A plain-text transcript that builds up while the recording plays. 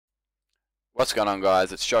What's going on,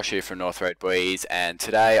 guys? It's Josh here from North Road Boys, and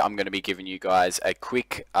today I'm going to be giving you guys a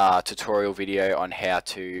quick tutorial video on how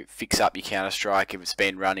to fix up your Counter-Strike if it's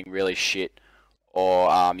been running really shit,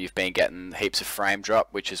 or you've been getting heaps of frame drop,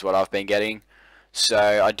 which is what I've been getting. So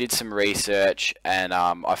I did some research, and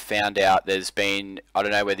I found out there's been, I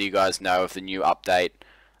don't know whether you guys know of the new update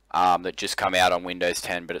that just come out on Windows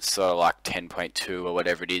 10, but it's sort of like 10.2 or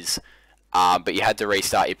whatever it is. But you had to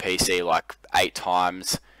restart your PC like 8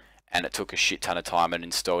 times, and it took a shit ton of time and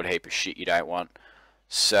installed a heap of shit you don't want.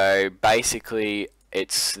 So basically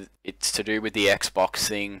it's to do with the Xbox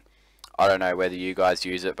thing. I don't know whether you guys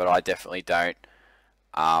use it, but I definitely don't.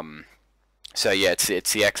 So yeah, it's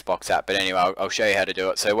the Xbox app. But anyway, I'll show you how to do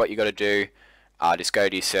it. So what you got to do, just go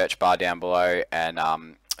to your search bar down below and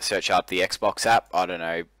search up the Xbox app. I don't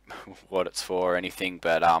know what it's for or anything,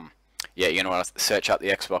 but yeah, you're gonna want to search up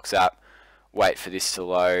the Xbox app. Wait for this to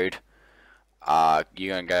load.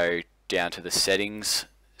 You're going to go down to the settings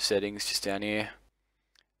just down here,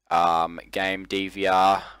 game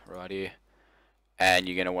DVR right here, and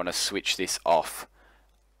you're going to want to switch this off.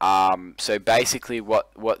 So basically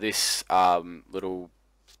what this little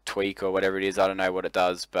tweak or whatever it is, I don't know what it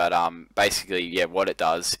does, but basically, yeah, what it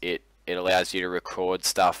does, it allows you to record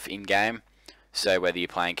stuff in game. So whether you're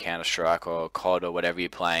playing Counter-Strike or COD or whatever you're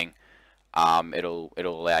playing, it'll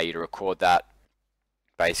allow you to record that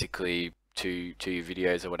basically to your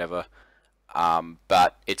videos or whatever,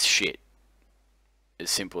 but it's shit. As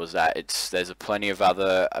simple as that. There's a plenty of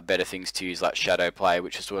other better things to use, like shadow play,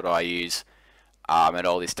 which is what I use, and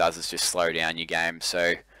all this does is just slow down your game.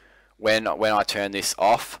 So when I turned this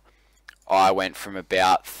off, I went from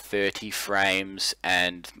about 30 frames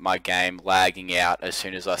and my game lagging out as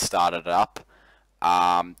soon as I started it up,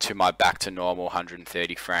 to my back to normal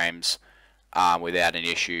 130 frames without an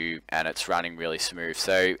issue, and it's running really smooth.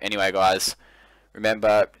 So anyway, guys,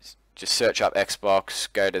 remember, just search up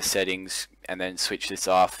Xbox, go to settings, and then switch this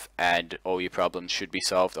off, and all your problems should be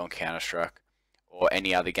solved on Counter-Strike or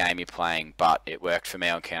any other game you're playing. But it worked for me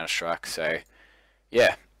on Counter-Strike. So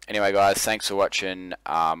yeah, anyway, guys, thanks for watching.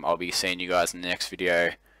 I'll be seeing you guys in the next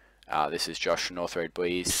video. This is Josh from North Road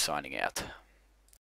Boys signing out.